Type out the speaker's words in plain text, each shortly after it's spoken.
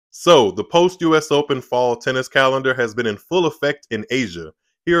So, the post US Open fall tennis calendar has been in full effect in Asia.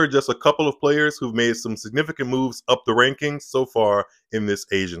 Here are just a couple of players who've made some significant moves up the rankings so far in this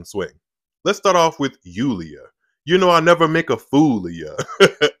Asian swing. Let's start off with Yulia. You know, I never make a fool of ya.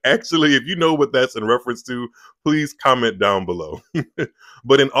 Actually, if you know what that's in reference to, please comment down below.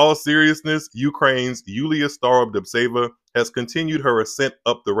 But in all seriousness, Ukraine's Yulia Starobdubtseva has continued her ascent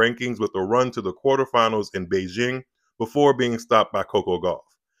up the rankings with a run to the quarterfinals in Beijing before being stopped by Coco Gauff.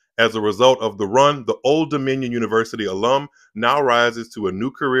 As a result of the run, the Old Dominion University alum now rises to a new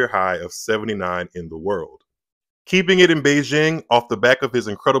career high of 79 in the world. Keeping it in Beijing, off the back of his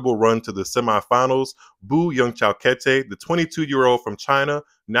incredible run to the semifinals, Bu Yongqiaokete, the 22-year-old from China,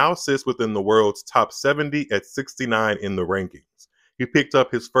 now sits within the world's top 70 at 69 in the rankings. He picked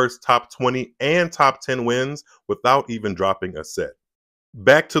up his first top 20 and top 10 wins without even dropping a set.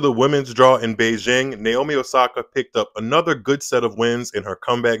 Back to the women's draw in Beijing, Naomi Osaka picked up another good set of wins in her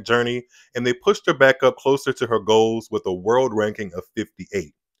comeback journey, and they pushed her back up closer to her goals with a world ranking of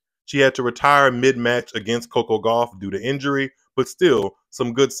 58. She had to retire mid-match against Coco Gauff due to injury, but still,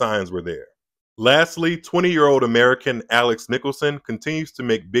 some good signs were there. Lastly, 20-year-old American Alex Nicholson continues to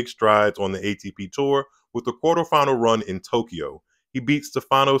make big strides on the ATP Tour with a quarterfinal run in Tokyo. He beat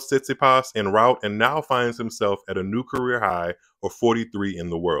Stefanos Tsitsipas en route and now finds himself at a new career high of 43 in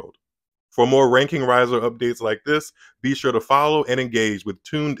the world. For more ranking riser updates like this, be sure to follow and engage with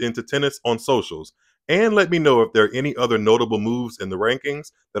Tuned Into Tennis on socials, and let me know if there are any other notable moves in the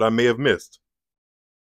rankings that I may have missed.